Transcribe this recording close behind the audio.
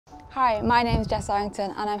Hi, my name is Jess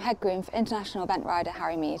Errington and I'm head groom for international event rider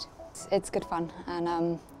Harry Mead. It's good fun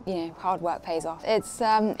and hard work pays off. It's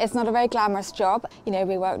not a very glamorous job.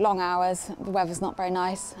 We work long hours, the weather's not very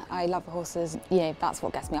nice. I love the horses. That's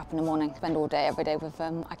what gets me up in the morning. Spend all day, every day with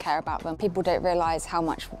them. I care about them. People don't realise how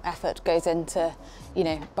much effort goes into,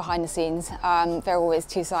 behind the scenes. There are always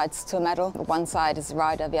two sides to a medal. One side is a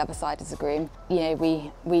rider, the other side is a groom.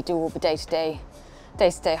 We do all the day-to-day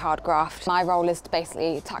hard graft. My role is to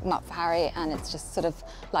basically tack them up for Harry, and it's just sort of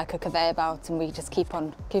like a conveyor belt, and we just keep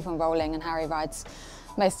on rolling, and Harry rides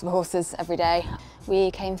most of the horses every day. We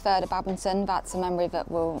came third at Badminton. That's a memory that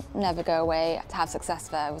will never go away. To have success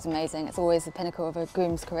there was amazing. It's always the pinnacle of a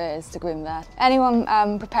groom's career is to groom there. Anyone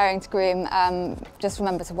preparing to groom, just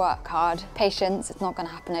remember to work hard. Patience, it's not going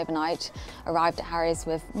to happen overnight. Arrived at Harry's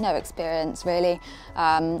with no experience really.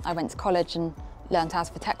 I went to college and learned how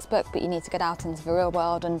to read a textbook, but you need to get out into the real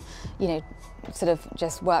world and sort of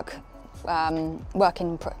just work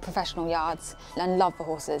in professional yards and love the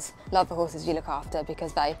horses you look after,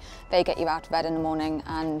 because they get you out of bed in the morning,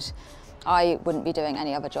 and I wouldn't be doing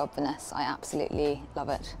any other job than this. I absolutely love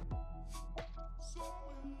it.